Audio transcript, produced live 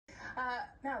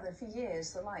Now then, for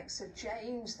years, the likes of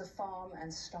James, The Farm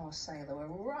and Star Sailor were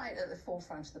right at the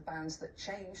forefront of the bands that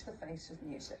changed the face of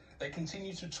music. They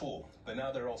continue to tour, but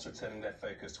now they're also turning their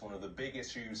focus to one of the big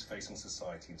issues facing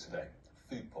society today,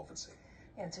 food poverty.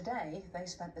 Yeah, today they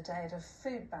spent the day at a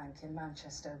food bank in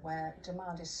Manchester where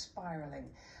demand is spiralling.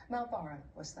 Mel Boreham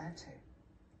was there too.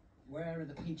 Where are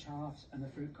the peach halves and the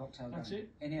fruit cocktail going? That's it.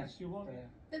 In here. That's you want.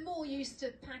 They're more used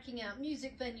to packing out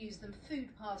music venues than food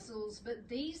parcels, but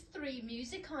these three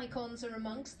music icons are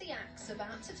amongst the acts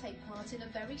about to take part in a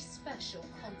very special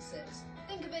concert.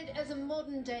 Think of it as a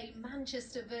modern-day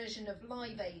Manchester version of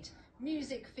Live Aid.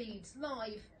 Music feeds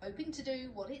live, hoping to do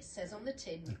what it says on the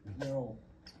tin. We're all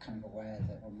kind of aware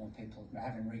that more people are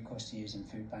having recourse to using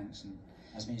food banks, and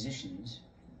as musicians,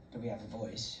 do we have a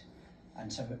voice?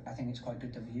 And so I think it's quite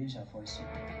good that we use our voice.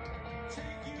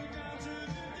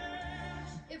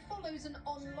 It follows an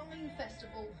online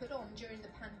festival put on during the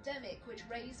pandemic, which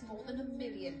raised more than $1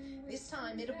 million. This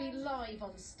time it'll be live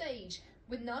on stage,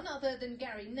 with none other than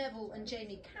Gary Neville and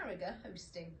Jamie Carragher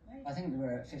hosting. I think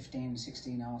we're at 15,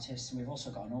 16 artists, and we've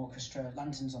also got an orchestra.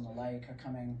 Lanterns on the Lake are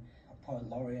coming, a poet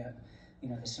laureate. You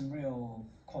know, there's some real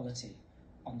quality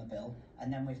on the bill.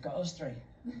 And then we've got us three.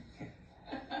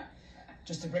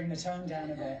 Just to bring the tone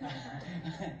down a bit.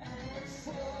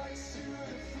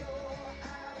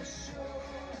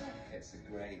 It's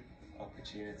a great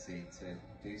opportunity to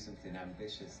do something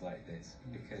ambitious like this,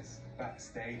 because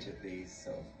backstage at these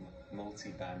sort of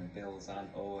multi-band bills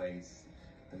aren't always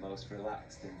the most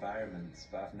relaxed environments,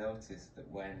 but I've noticed that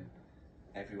when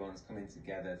everyone's coming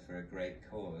together for a great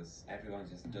cause, everyone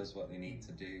just does what they need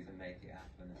to do to make it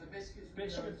happen. The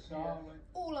biscuits, yeah.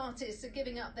 All artists are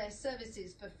giving up their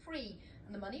services for free,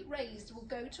 and the money raised will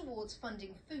go towards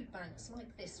funding food banks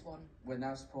like this one. We're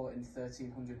now supporting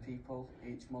 1,300 people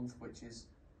each month, which is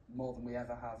more than we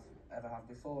ever have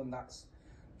before, and that's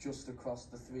just across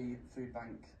the 3 food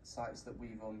bank sites that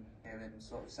we run here in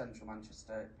sort of central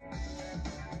Manchester.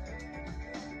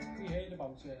 We heard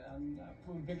about it, and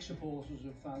we're big supporters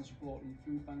of fan supporting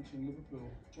food banks in Liverpool.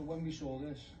 So when we saw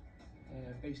this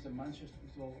based in Manchester,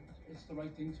 we thought it's the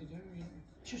right thing to do. You know?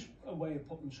 Just a way of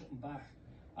putting something back.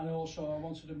 And also I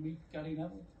wanted to meet Gary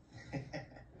Neville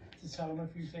to tell him a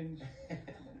few things.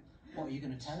 What are you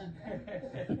going to tell him?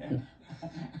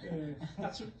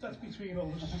 That's between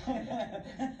us.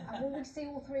 And will we see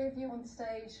all 3 of you on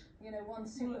stage? You know, one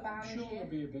super band I'm sure here? there'll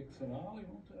be a big finale,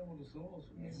 won't there? I would have thought.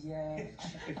 Yeah.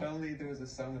 If only there was a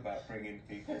song about bringing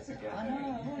people together. I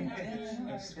know. I'm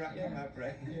just racking my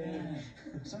brain. Yeah.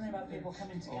 Something about people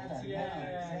coming together.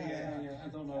 Yeah. I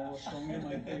don't know what song it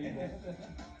might be.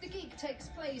 The gig takes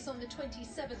place on the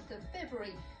 27th of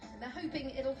February, and they're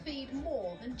hoping it'll feed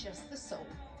more than just the soul.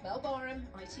 Mel Boreham,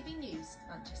 ITV News,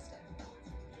 Manchester.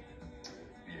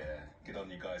 Yeah, good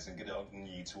on you guys, and good on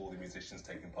you to all the musicians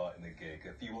taking part in the gig.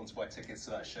 If you want to buy tickets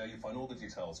to that show, you'll find all the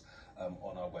details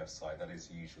on our website. That is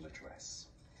the usual address.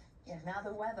 Yeah, now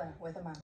the weather with a man.